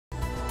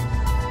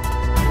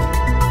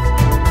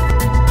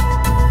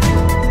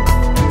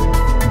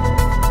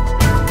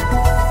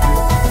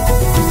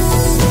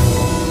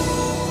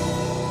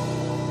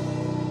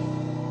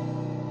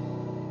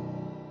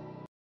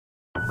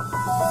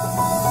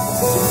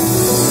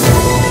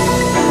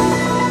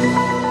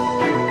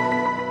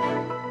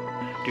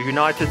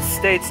United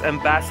States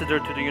Ambassador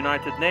to the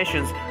United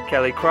Nations,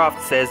 Kelly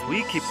Croft, says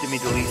we keep the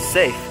Middle East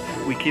safe.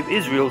 We keep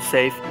Israel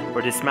safe.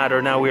 For this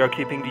matter, now we are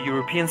keeping the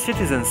European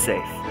citizens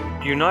safe.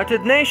 The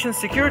United Nations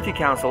Security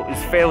Council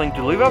is failing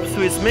to live up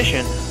to its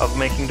mission of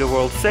making the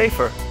world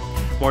safer,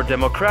 more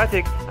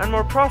democratic and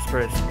more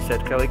prosperous,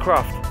 said Kelly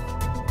Croft.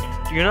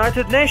 The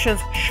United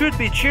Nations should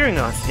be cheering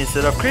us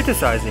instead of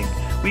criticizing.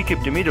 We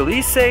keep the Middle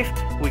East safe,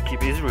 we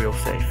keep Israel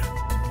safe.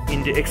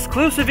 In the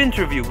exclusive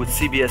interview with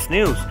CBS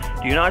News,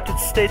 the United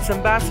States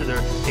Ambassador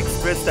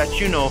expressed that,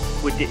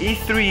 with the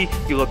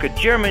E3, you look at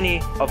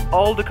Germany, of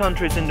all the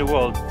countries in the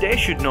world, they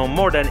should know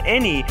more than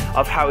any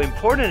of how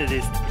important it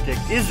is to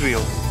protect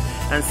Israel.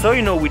 And so,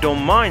 we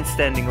don't mind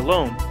standing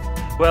alone.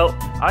 Well,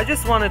 I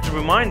just wanted to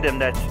remind them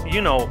that,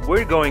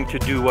 we're going to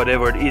do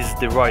whatever is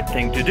the right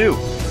thing to do.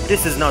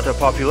 This is not a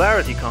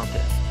popularity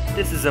contest.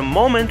 This is a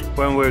moment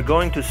when we're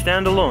going to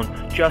stand alone,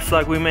 just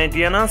like we made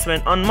the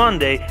announcement on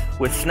Monday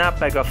with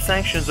snapback of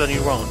sanctions on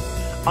Iran.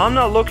 I'm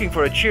not looking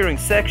for a cheering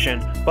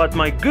section, but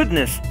my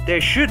goodness, they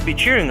should be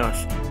cheering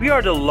us. We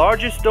are the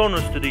largest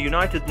donors to the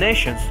United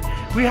Nations.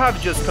 We have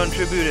just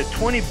contributed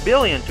 $20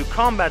 billion to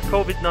combat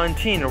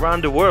COVID-19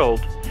 around the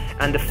world.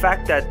 And the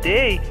fact that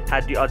they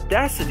had the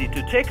audacity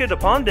to take it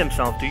upon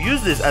themselves to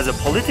use this as a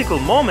political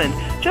moment,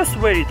 just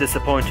very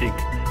disappointing,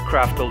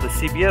 Kraft told the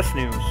CBS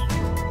News.